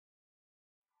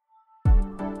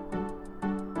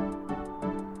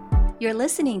You're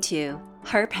listening to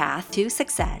Her Path to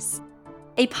Success,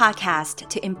 a podcast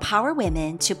to empower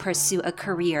women to pursue a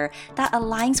career that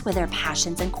aligns with their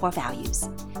passions and core values.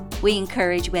 We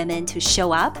encourage women to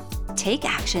show up, take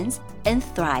actions, and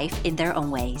thrive in their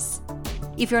own ways.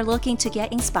 If you're looking to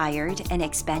get inspired and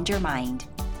expand your mind,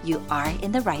 you are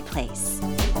in the right place.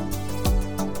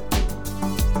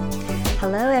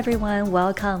 Hello, everyone.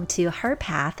 Welcome to Her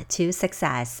Path to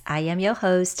Success. I am your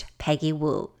host, Peggy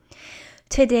Wu.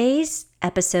 Today's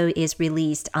episode is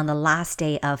released on the last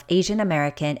day of Asian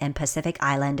American and Pacific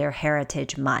Islander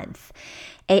Heritage Month.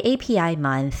 AAPI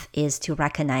Month is to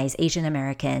recognize Asian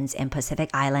Americans and Pacific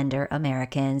Islander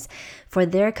Americans for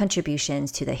their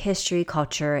contributions to the history,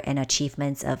 culture, and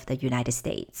achievements of the United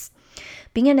States.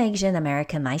 Being an Asian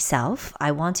American myself,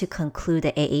 I want to conclude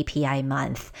the AAPI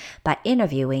month by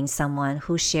interviewing someone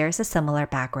who shares a similar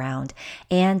background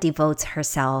and devotes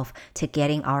herself to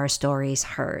getting our stories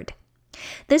heard.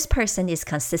 This person is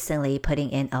consistently putting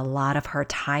in a lot of her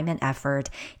time and effort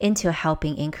into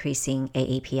helping increasing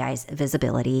AAPI's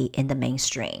visibility in the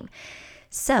mainstream.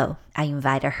 So I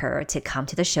invited her to come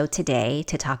to the show today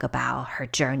to talk about her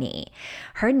journey.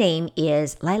 Her name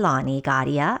is Leilani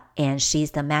Gadia, and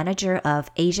she's the manager of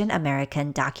Asian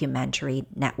American Documentary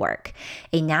Network,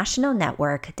 a national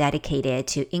network dedicated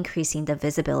to increasing the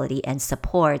visibility and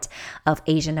support of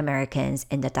Asian Americans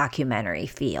in the documentary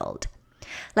field.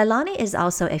 Leilani is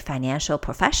also a financial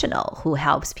professional who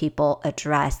helps people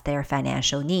address their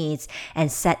financial needs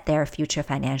and set their future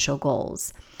financial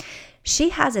goals.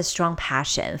 She has a strong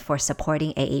passion for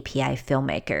supporting AAPI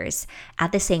filmmakers.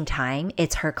 At the same time,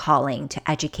 it's her calling to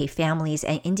educate families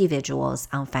and individuals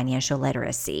on financial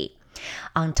literacy.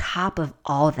 On top of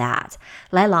all that,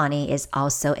 Leilani is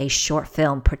also a short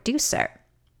film producer.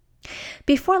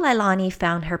 Before Leilani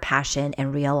found her passion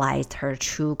and realized her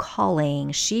true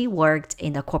calling, she worked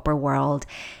in the corporate world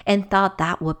and thought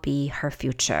that would be her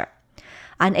future.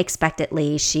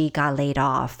 Unexpectedly, she got laid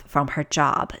off from her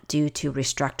job due to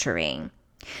restructuring.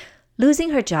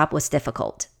 Losing her job was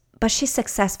difficult, but she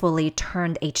successfully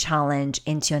turned a challenge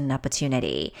into an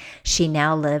opportunity. She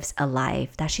now lives a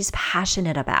life that she's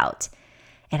passionate about,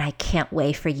 and I can't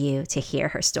wait for you to hear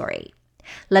her story.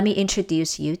 Let me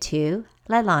introduce you to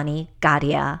Leilani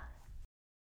Gadia.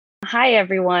 Hi,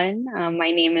 everyone.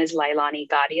 My name is Leilani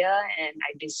Gadia, and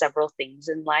I do several things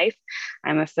in life.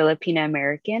 I'm a Filipino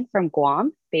American from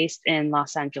Guam, based in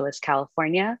Los Angeles,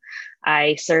 California.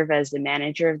 I serve as the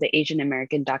manager of the Asian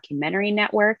American Documentary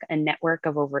Network, a network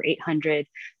of over 800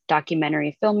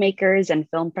 documentary filmmakers and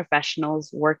film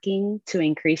professionals working to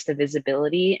increase the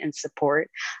visibility and support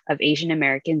of Asian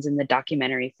Americans in the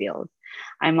documentary field.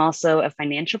 I'm also a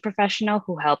financial professional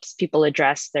who helps people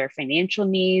address their financial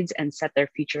needs and set their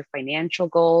future financial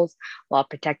goals while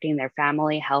protecting their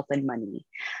family, health, and money.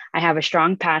 I have a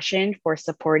strong passion for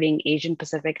supporting Asian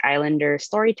Pacific Islander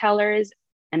storytellers,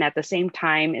 and at the same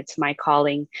time, it's my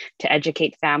calling to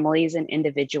educate families and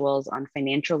individuals on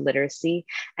financial literacy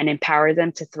and empower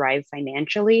them to thrive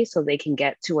financially so they can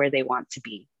get to where they want to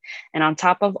be. And on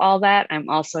top of all that, I'm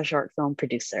also a short film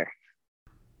producer.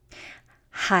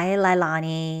 Hi,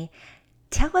 Leilani.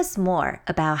 Tell us more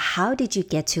about how did you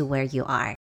get to where you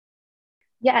are?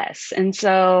 Yes. And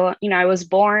so, I was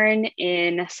born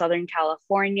in Southern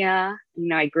California.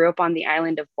 I grew up on the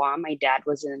island of Guam. My dad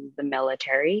was in the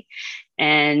military.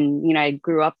 And, I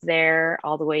grew up there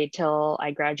all the way till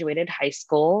I graduated high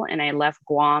school. And I left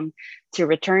Guam to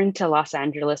return to Los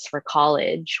Angeles for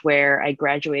college, where I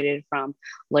graduated from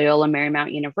Loyola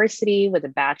Marymount University with a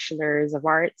bachelor's of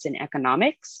arts in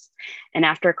economics. And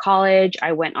after college,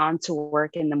 I went on to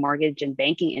work in the mortgage and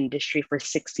banking industry for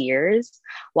 6 years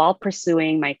while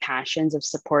pursuing my passions of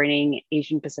supporting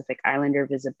Asian Pacific Islander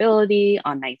visibility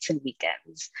on nights and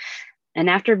weekends. And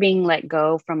after being let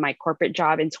go from my corporate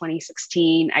job in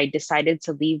 2016, I decided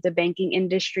to leave the banking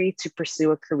industry to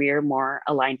pursue a career more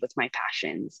aligned with my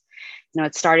passions.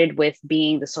 It started with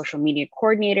being the social media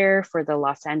coordinator for the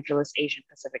Los Angeles Asian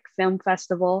Pacific Film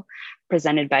Festival,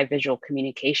 presented by Visual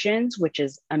Communications, which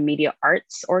is a media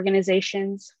arts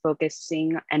organization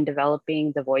focusing and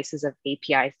developing the voices of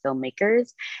API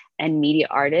filmmakers and media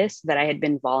artists that I had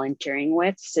been volunteering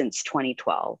with since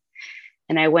 2012.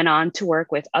 And I went on to work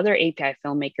with other API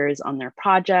filmmakers on their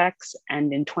projects.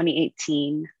 And in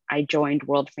 2018, I joined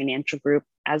World Financial Group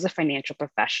as a financial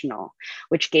professional,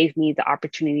 which gave me the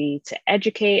opportunity to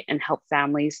educate and help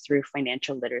families through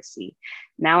financial literacy.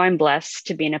 Now I'm blessed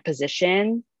to be in a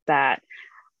position that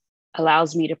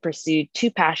allows me to pursue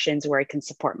two passions where I can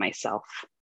support myself.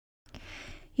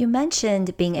 You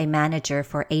mentioned being a manager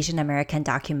for Asian American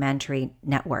Documentary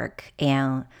Network,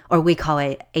 or we call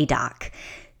it ADOC.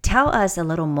 Tell us a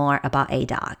little more about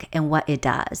ADOC and what it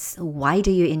does. Why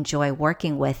do you enjoy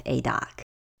working with ADOC?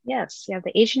 Yes, yeah,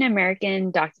 the Asian American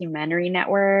Documentary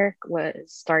Network was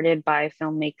started by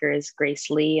filmmakers Grace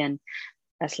Lee and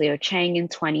Leo Chang in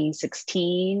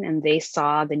 2016, and they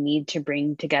saw the need to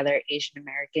bring together Asian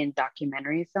American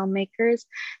documentary filmmakers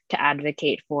to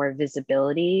advocate for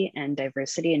visibility and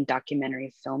diversity in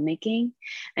documentary filmmaking.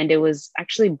 And it was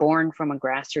actually born from a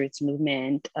grassroots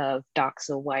movement of Doc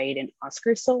So White and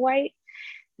Oscar So White.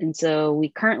 And so we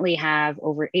currently have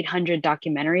over 800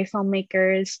 documentary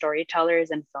filmmakers,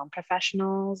 storytellers, and film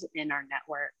professionals in our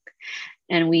network.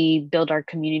 And we build our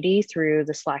community through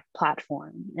the Slack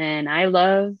platform. And I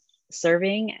love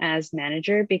serving as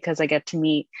manager because I get to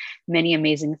meet many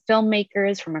amazing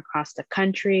filmmakers from across the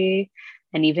country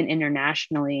and even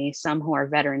internationally, some who are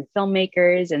veteran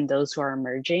filmmakers and those who are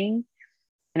emerging.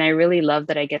 And I really love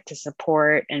that I get to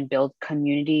support and build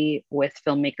community with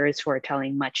filmmakers who are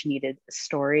telling much needed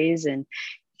stories. And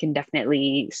you can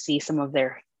definitely see some of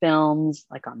their films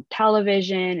like on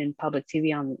television and public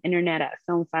TV on the internet at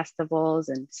film festivals.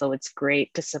 And so it's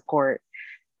great to support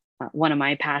one of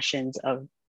my passions of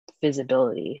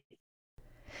visibility.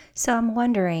 So I'm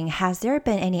wondering, has there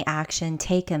been any action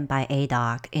taken by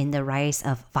ADOC in the rise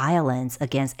of violence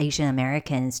against Asian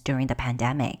Americans during the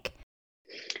pandemic?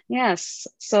 Yes.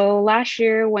 So last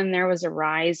year, when there was a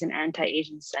rise in anti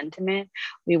Asian sentiment,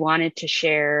 we wanted to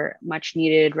share much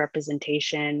needed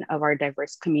representation of our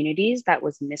diverse communities that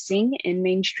was missing in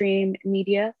mainstream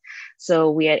media. So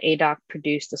we at ADOC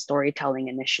produced a storytelling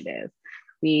initiative.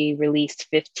 We released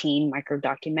 15 micro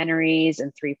documentaries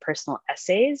and 3 personal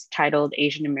essays titled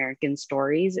Asian American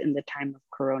Stories in the Time of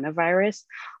Coronavirus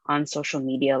on social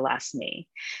media last May.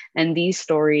 And these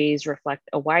stories reflect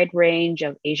a wide range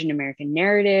of Asian American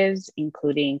narratives,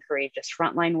 including courageous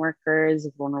frontline workers,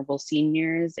 vulnerable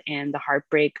seniors, and the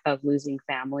heartbreak of losing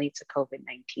family to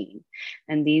COVID-19.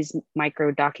 And these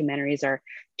micro documentaries are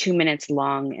 2 minutes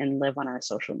long and live on our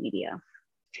social media.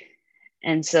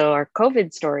 And so our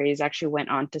COVID stories actually went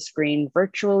on to screen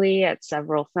virtually at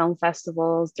several film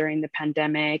festivals during the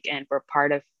pandemic and were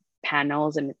part of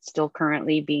panels, and it's still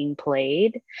currently being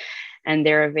played. And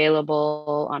they're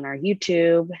available on our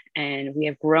YouTube. And we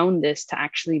have grown this to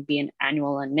actually be an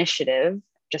annual initiative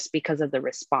just because of the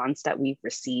response that we've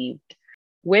received.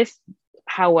 With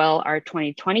how well our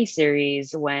 2020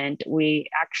 series went, we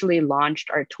actually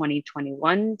launched our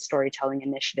 2021 storytelling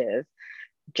initiative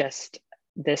just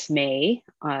this May,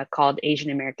 called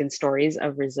Asian American Stories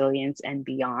of Resilience and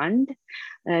Beyond,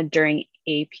 during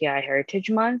API Heritage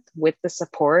Month with the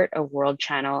support of World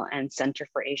Channel and Center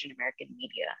for Asian American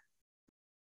Media.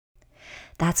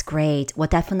 That's great. We'll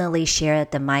definitely share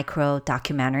the micro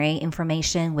documentary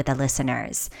information with the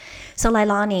listeners. So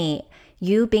Lailani,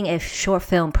 you being a short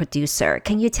film producer,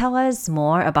 can you tell us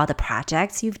more about the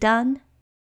projects you've done?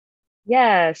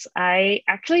 Yes, I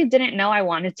actually didn't know I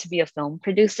wanted to be a film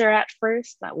producer at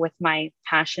first. With my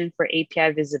passion for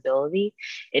API visibility,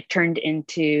 it turned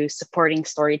into supporting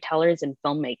storytellers and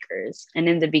filmmakers. And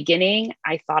in the beginning,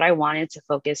 I thought I wanted to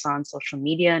focus on social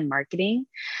media and marketing.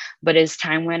 But as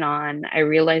time went on, I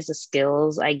realized the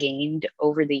skills I gained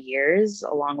over the years,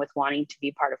 along with wanting to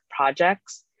be part of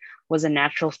projects, was a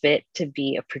natural fit to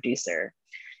be a producer.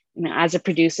 You know, as a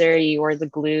producer, you are the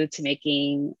glue to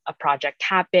making a project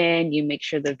happen. You make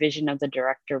sure the vision of the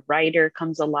director writer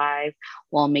comes alive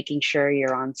while making sure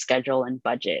you're on schedule and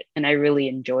budget. And I really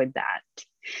enjoyed that.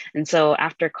 And so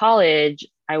after college,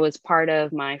 I was part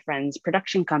of my friend's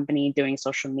production company doing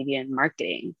social media and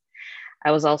marketing. I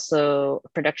was also a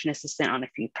production assistant on a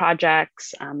few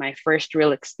projects. My first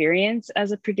real experience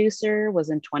as a producer was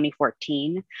in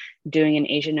 2014, doing an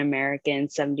Asian American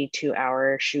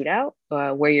 72-hour shootout,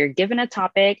 where you're given a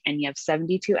topic and you have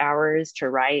 72 hours to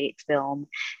write, film,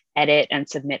 edit, and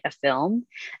submit a film.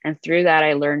 And through that,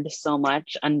 I learned so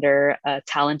much under a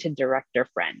talented director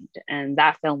friend. And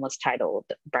that film was titled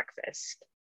Breakfast.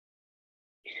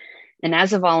 And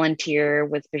as a volunteer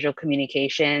with visual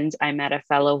communications, I met a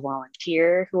fellow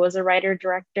volunteer who was a writer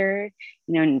director.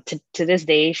 You know, to this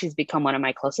day, she's become one of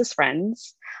my closest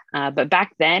friends. But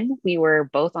back then, we were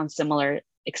both on similar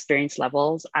experience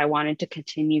levels. I wanted to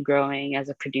continue growing as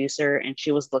a producer, and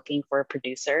she was looking for a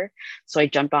producer. So I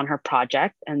jumped on her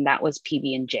project, and that was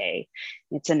PB&J.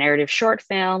 It's a narrative short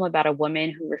film about a woman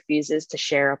who refuses to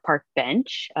share a park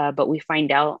bench, but we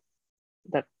find out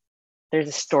that there's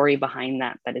a story behind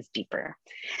that is deeper.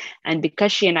 And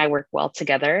because she and I work well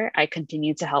together, I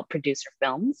continue to help produce her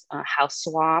films, House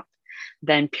Swap,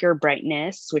 then Pure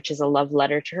Brightness, which is a love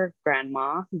letter to her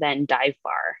grandma, then Dive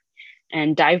Bar.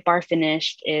 And Dive Bar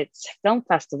finished its film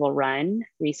festival run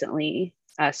recently,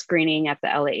 screening at the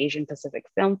LA Asian Pacific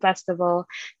Film Festival,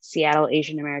 Seattle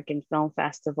Asian American Film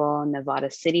Festival,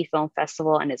 Nevada City Film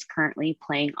Festival, and is currently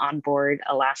playing on board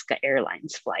Alaska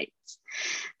Airlines flights.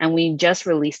 And we just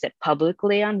released it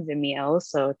publicly on Vimeo,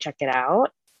 so check it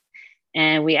out.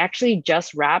 And we actually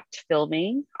just wrapped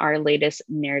filming our latest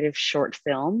narrative short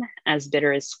film, As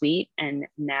Bitter as Sweet, and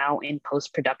now in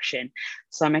post production.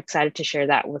 So I'm excited to share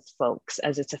that with folks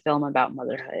as it's a film about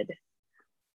motherhood.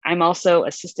 I'm also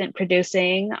assistant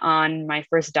producing on my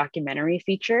first documentary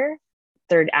feature,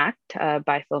 Third Act,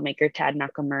 by filmmaker Tad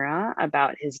Nakamura,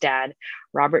 about his dad,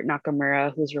 Robert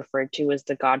Nakamura, who's referred to as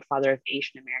the godfather of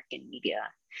Asian American media.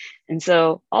 And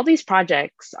so all these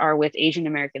projects are with Asian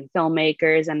American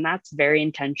filmmakers, and that's very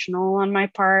intentional on my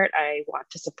part. I want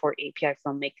to support API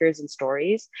filmmakers and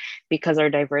stories because our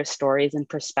diverse stories and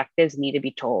perspectives need to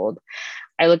be told.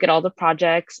 I look at all the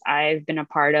projects I've been a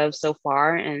part of so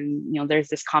far, and there's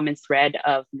this common thread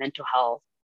of mental health.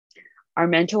 Our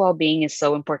mental well-being is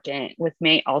so important. With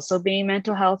May also being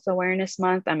Mental Health Awareness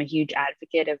Month, I'm a huge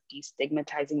advocate of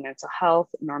destigmatizing mental health,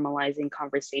 normalizing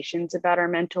conversations about our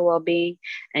mental well-being,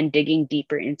 and digging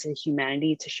deeper into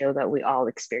humanity to show that we all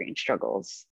experience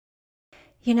struggles.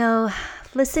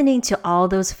 Listening to all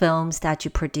those films that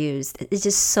you produced is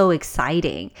just so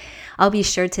exciting. I'll be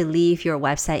sure to leave your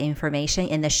website information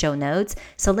in the show notes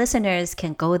so listeners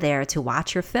can go there to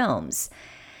watch your films.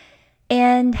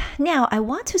 And now I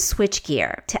want to switch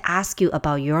gear to ask you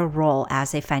about your role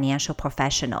as a financial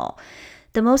professional.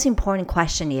 The most important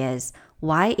question is,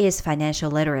 why is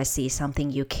financial literacy something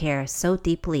you care so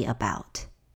deeply about?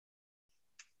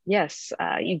 Yes,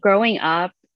 growing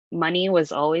up, money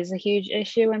was always a huge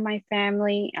issue in my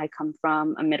family. I come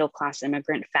from a middle-class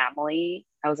immigrant family.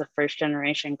 I was a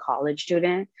first-generation college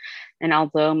student. And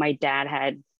although my dad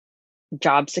had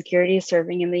job security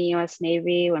serving in the US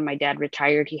Navy, when my dad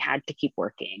retired, he had to keep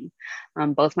working.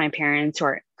 Both my parents, who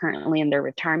are currently in their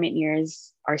retirement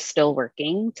years, are still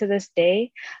working to this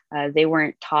day. They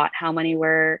weren't taught how money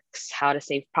works, how to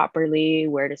save properly,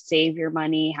 where to save your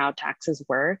money, how taxes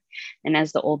work. And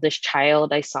as the oldest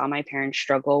child, I saw my parents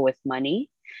struggle with money.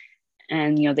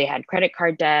 And, they had credit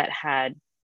card debt, had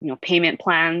payment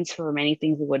plans for many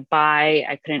things we would buy.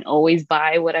 I couldn't always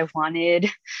buy what I wanted.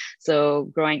 So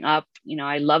growing up,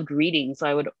 I loved reading. So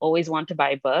I would always want to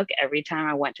buy a book every time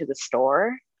I went to the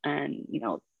store. And,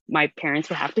 my parents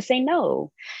would have to say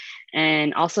no.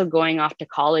 And also going off to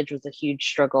college was a huge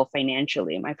struggle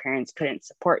financially. My parents couldn't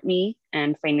support me.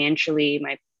 And financially,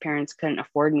 my parents couldn't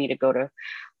afford me to go to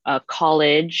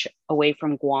college away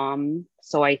from Guam.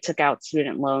 So I took out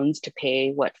student loans to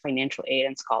pay what financial aid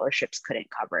and scholarships couldn't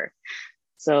cover.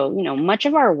 So, much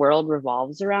of our world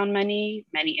revolves around money.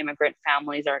 Many immigrant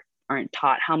families aren't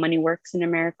taught how money works in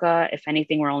America. If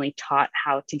anything, we're only taught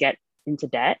how to get into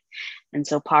debt. And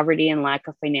so poverty and lack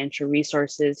of financial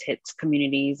resources hits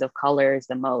communities of colors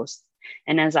the most.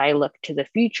 And as I look to the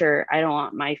future, I don't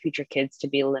want my future kids to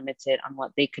be limited on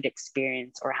what they could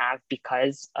experience or have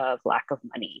because of lack of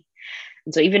money.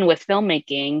 And so even with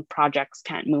filmmaking, projects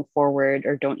can't move forward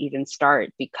or don't even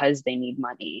start because they need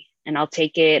money. And I'll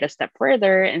take it a step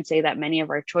further and say that many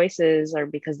of our choices are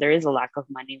because there is a lack of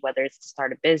money, whether it's to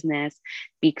start a business,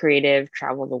 be creative,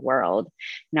 travel the world.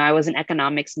 I was an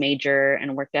economics major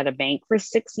and worked at a bank for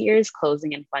 6 years,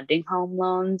 closing and funding home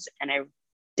loans. And I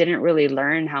didn't really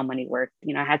learn how money worked.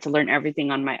 I had to learn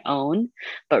everything on my own,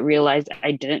 but realized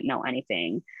I didn't know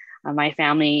anything. My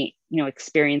family,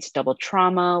 experienced double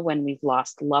trauma when we've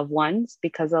lost loved ones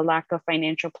because of lack of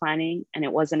financial planning. And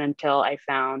it wasn't until I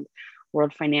found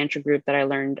World Financial Group that I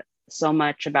learned so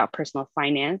much about personal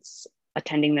finance,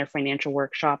 attending their financial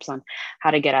workshops on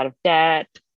how to get out of debt,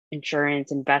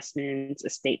 insurance, investments,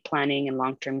 estate planning, and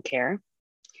long-term care.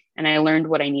 And I learned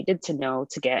what I needed to know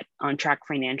to get on track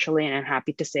financially. And I'm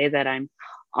happy to say that I'm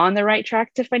on the right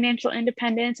track to financial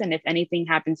independence. And if anything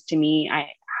happens to me,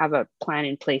 I have a plan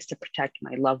in place to protect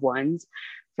my loved ones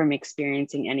from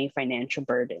experiencing any financial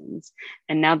burdens.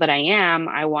 And now that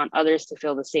I want others to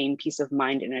feel the same peace of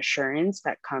mind and assurance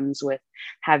that comes with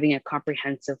having a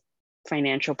comprehensive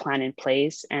financial plan in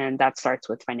place. And that starts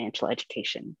with financial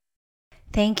education.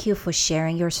 Thank you for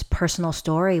sharing your personal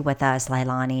story with us,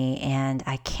 Lailani, and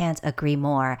I can't agree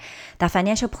more that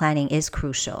financial planning is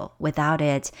crucial. Without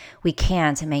it, we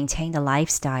can't maintain the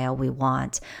lifestyle we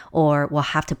want, or we'll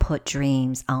have to put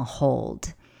dreams on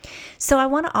hold. So I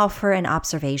want to offer an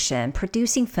observation.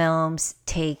 Producing films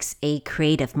takes a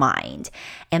creative mind,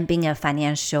 and being a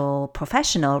financial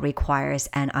professional requires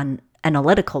an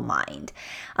analytical mind.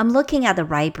 I'm looking at the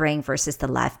right brain versus the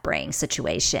left brain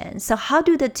situation. So how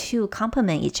do the two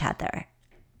complement each other?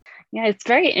 Yeah, it's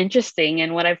very interesting.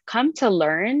 And what I've come to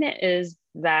learn is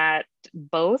that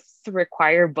both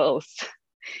require both.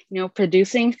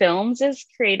 Producing films is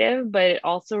creative, but it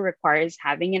also requires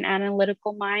having an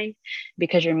analytical mind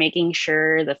because you're making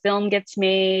sure the film gets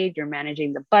made, you're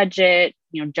managing the budget,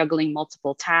 juggling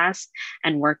multiple tasks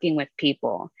and working with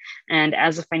people. And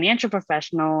as a financial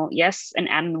professional, yes, an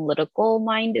analytical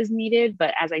mind is needed,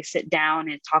 but as I sit down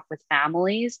and talk with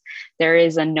families, there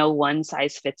is a no one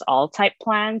size fits all type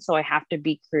plan. So I have to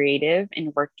be creative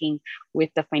in working with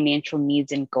the financial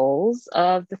needs and goals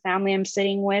of the family I'm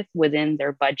sitting with within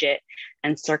their budget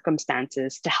and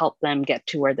circumstances to help them get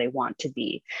to where they want to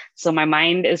be. So my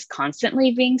mind is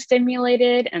constantly being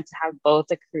stimulated, and to have both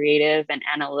a creative and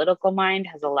analytical mind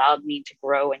has allowed me to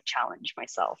grow and challenge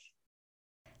myself.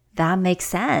 That makes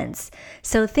sense.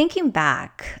 So thinking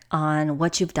back on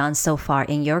what you've done so far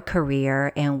in your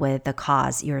career and with the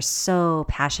cause you're so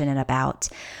passionate about,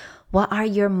 what are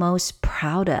you most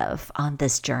proud of on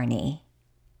this journey?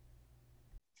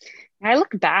 I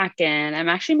look back and I'm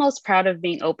actually most proud of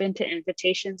being open to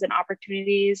invitations and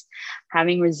opportunities,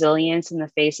 having resilience in the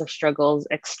face of struggles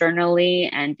externally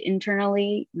and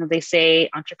internally. They say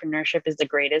entrepreneurship is the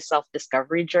greatest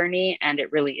self-discovery journey, and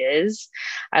it really is.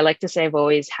 I like to say I've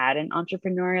always had an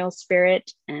entrepreneurial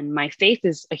spirit, and my faith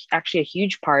is actually a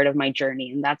huge part of my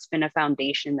journey. And that's been a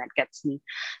foundation that gets me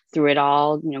through it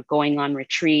all, going on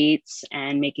retreats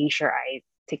and making sure I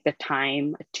take the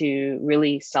time to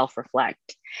really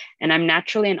self-reflect. And I'm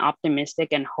naturally an optimistic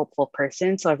and hopeful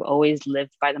person. So I've always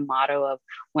lived by the motto of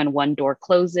when one door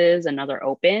closes, another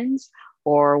opens,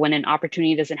 or when an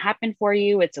opportunity doesn't happen for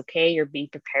you, it's okay. You're being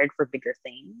prepared for bigger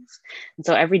things. And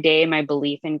so every day, my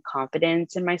belief and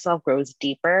confidence in myself grows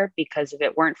deeper, because if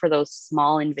it weren't for those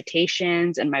small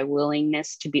invitations and my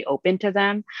willingness to be open to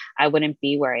them, I wouldn't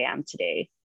be where I am today.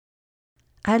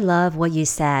 I love what you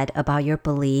said about your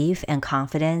belief and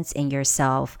confidence in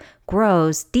yourself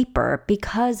grows deeper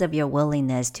because of your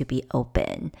willingness to be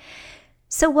open.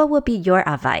 So what would be your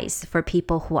advice for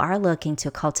people who are looking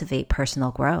to cultivate personal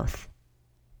growth?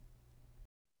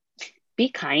 Be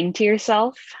kind to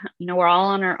yourself. We're all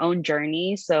on our own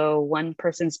journey, so one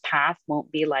person's path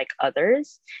won't be like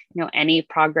others. Any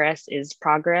progress is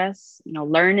progress.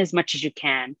 Learn as much as you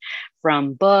can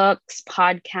from books,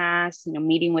 podcasts,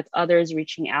 meeting with others,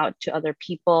 reaching out to other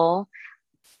people.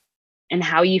 And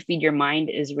how you feed your mind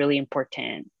is really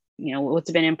important. What's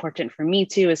been important for me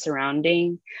too is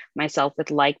surrounding myself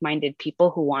with like-minded people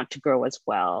who want to grow as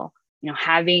well.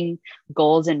 Having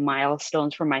goals and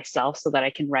milestones for myself so that I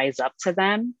can rise up to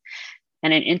them.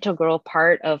 And an integral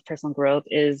part of personal growth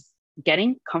is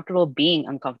getting comfortable being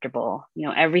uncomfortable.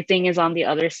 Everything is on the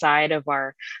other side of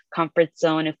our comfort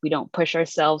zone. If we don't push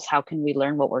ourselves, how can we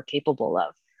learn what we're capable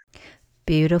of?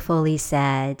 Beautifully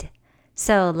said.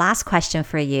 So last question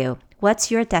for you. What's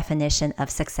your definition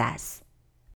of success?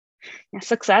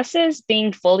 Success is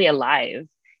being fully alive.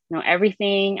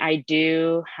 Everything I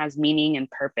do has meaning and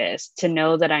purpose, to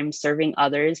know that I'm serving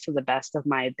others to the best of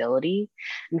my ability.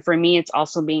 And for me, it's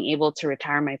also being able to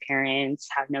retire my parents,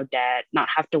 have no debt, not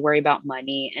have to worry about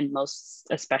money, and most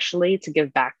especially to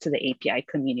give back to the API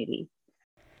community.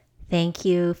 Thank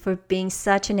you for being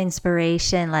such an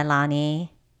inspiration, Leilani.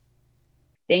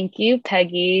 Thank you,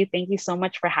 Peggy. Thank you so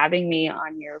much for having me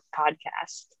on your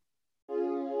podcast.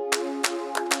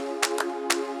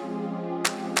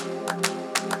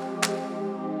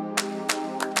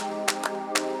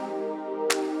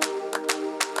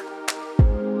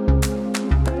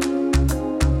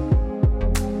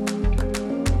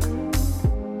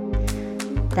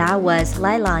 That was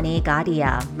Leilani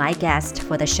Gadia, my guest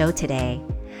for the show today.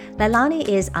 Leilani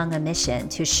is on a mission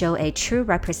to show a true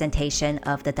representation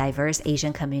of the diverse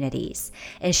Asian communities,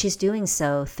 and she's doing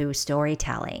so through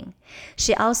storytelling.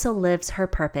 She also lives her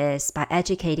purpose by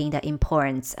educating the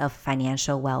importance of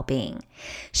financial well-being.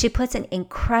 She puts an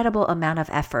incredible amount of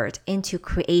effort into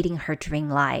creating her dream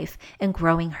life and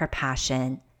growing her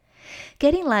passion.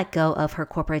 Getting let go of her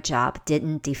corporate job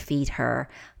didn't defeat her,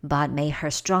 but made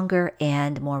her stronger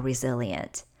and more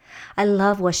resilient. I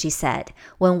love what she said.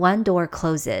 When one door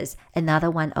closes,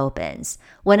 another one opens.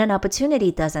 When an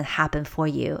opportunity doesn't happen for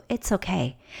you, it's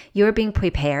okay. You're being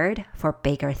prepared for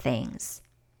bigger things.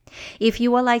 If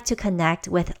you would like to connect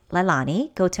with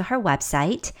Leilani, go to her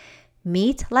website,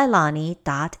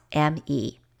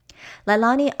 meetleilani.me.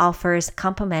 Leilani offers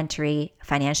complimentary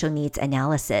financial needs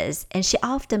analysis, and she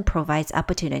often provides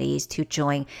opportunities to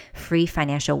join free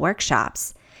financial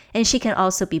workshops. And she can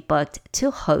also be booked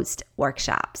to host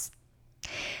workshops.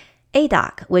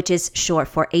 ADOC, which is short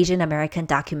for Asian American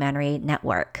Documentary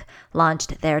Network,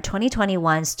 launched their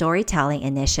 2021 storytelling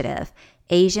initiative,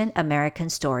 Asian American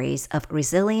Stories of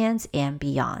Resilience and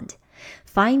Beyond.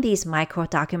 Find these micro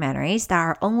documentaries that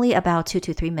are only about 2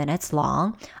 to 3 minutes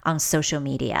long on social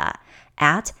media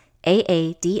at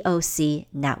AADOC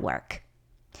Network.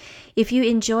 If you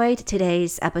enjoyed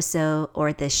today's episode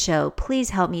or this show,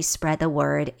 please help me spread the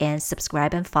word and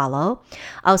subscribe and follow.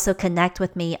 Also connect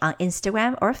with me on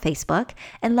Instagram or Facebook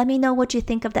and let me know what you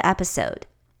think of the episode.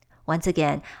 Once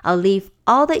again, I'll leave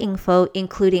all the info,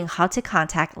 including how to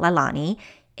contact Lalani,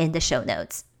 in the show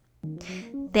notes.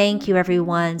 Thank you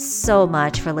everyone so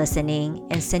much for listening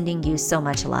and sending you so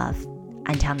much love.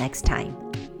 Until next time.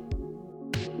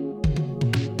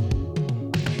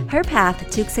 Her Path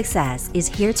to Success is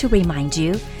here to remind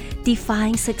you,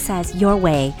 define success your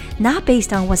way, not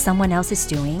based on what someone else is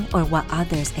doing or what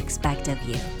others expect of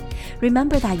you.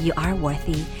 Remember that you are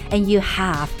worthy and you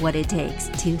have what it takes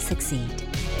to succeed.